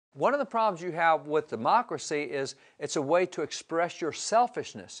One of the problems you have with democracy is it's a way to express your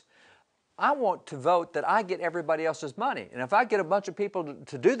selfishness. I want to vote that I get everybody else's money. And if I get a bunch of people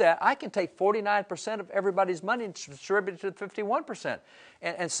to do that, I can take 49% of everybody's money and distribute it to 51%.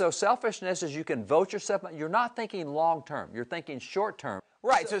 And so selfishness is you can vote yourself. You're not thinking long term. You're thinking short term.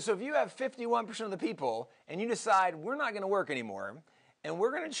 Right. So if you have 51% of the people and you decide we're not going to work anymore and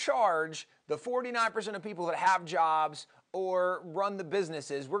we're going to charge the 49% of people that have jobs or run the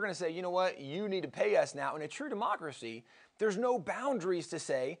businesses, we're going to say, you know what, you need to pay us now. In a true democracy, there's no boundaries to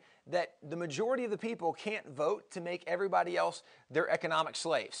say that the majority of the people can't vote to make everybody else their economic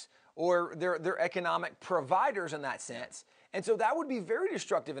slaves or their economic providers in that sense. And so that would be very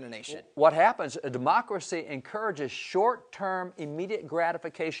destructive in a nation. What happens, a democracy encourages short-term, immediate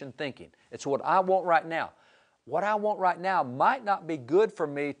gratification thinking. It's what I want right now. What I want right now might not be good for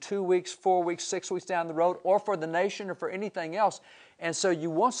me 2 weeks, 4 weeks, 6 weeks down the road, or for the nation or for anything else. And so you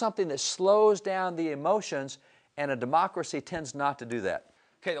want something that slows down the emotions, and a democracy tends not to do that.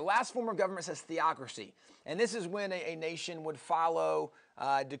 Okay, the last form of government says theocracy. And this is when a nation would follow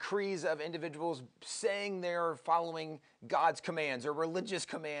decrees of individuals saying they're following God's commands or religious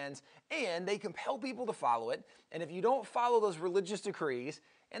commands, and they compel people to follow it. And if you don't follow those religious decrees,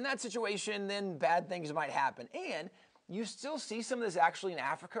 in that situation, then bad things might happen. And you still see some of this actually in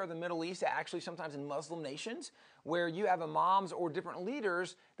Africa or the Middle East, actually sometimes in Muslim nations, where you have imams or different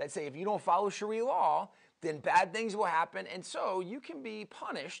leaders that say if you don't follow Sharia law, then bad things will happen. And so you can be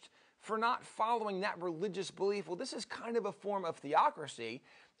punished for not following that religious belief. Well, this is kind of a form of theocracy.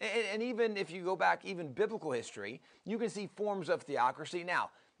 And even if you go back even biblical history, you can see forms of theocracy. Now,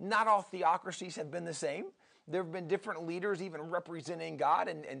 not all theocracies have been the same. There have been different leaders even representing God,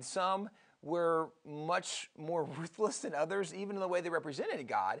 and some were much more ruthless than others, even in the way they represented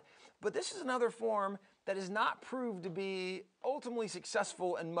God. But this is another form that has not proved to be ultimately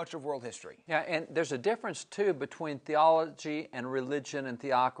successful in much of world history. Yeah, and there's a difference, too, between theology and religion and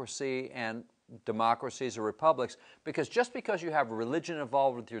theocracy and democracies or republics, because just because you have religion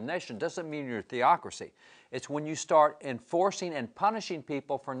involved with your nation doesn't mean you're a theocracy. It's when you start enforcing and punishing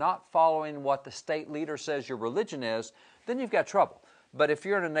people for not following what the state leader says your religion is, then you've got trouble. But if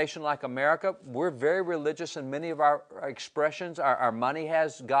you're in a nation like America, we're very religious in many of our expressions. Our money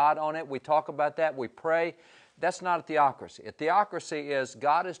has God on it. We talk about that. We pray. That's not a theocracy. A theocracy is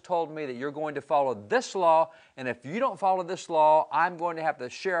God has told me that you're going to follow this law, and if you don't follow this law, I'm going to have the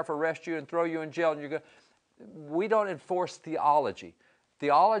sheriff arrest you and throw you in jail. And we don't enforce theology.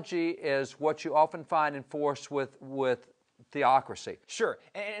 Theology is what you often find enforced with theocracy. Sure.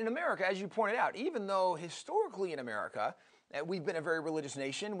 And in America, as you pointed out, even though historically in America, we've been a very religious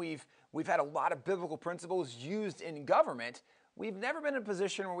nation, we've had a lot of biblical principles used in government, we've never been in a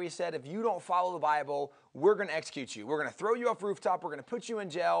position where we said, if you don't follow the Bible, we're going to execute you. We're going to throw you off a rooftop. We're going to put you in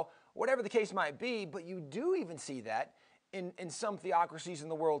jail, whatever the case might be. But you do even see that in some theocracies in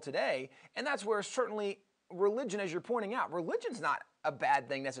the world today. And that's where certainly religion, as you're pointing out, religion's not a bad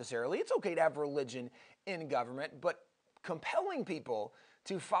thing necessarily. It's okay to have religion in government, but compelling people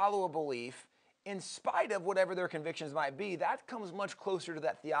to follow a belief in spite of whatever their convictions might be, that comes much closer to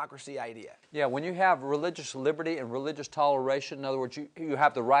that theocracy idea. Yeah, when you have religious liberty and religious toleration, in other words, you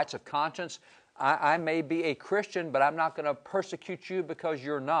have the rights of conscience. I may be a Christian, but I'm not going to persecute you because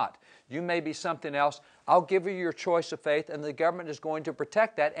you're not. You may be something else. I'll give you your choice of faith, and the government is going to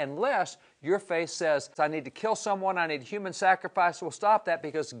protect that unless your faith says, I need to kill someone, I need human sacrifice. We'll stop that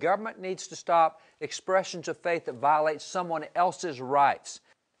because government needs to stop expressions of faith that violate someone else's rights.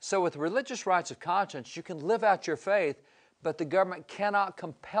 So with religious rights of conscience, you can live out your faith, but the government cannot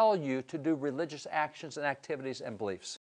compel you to do religious actions and activities and beliefs.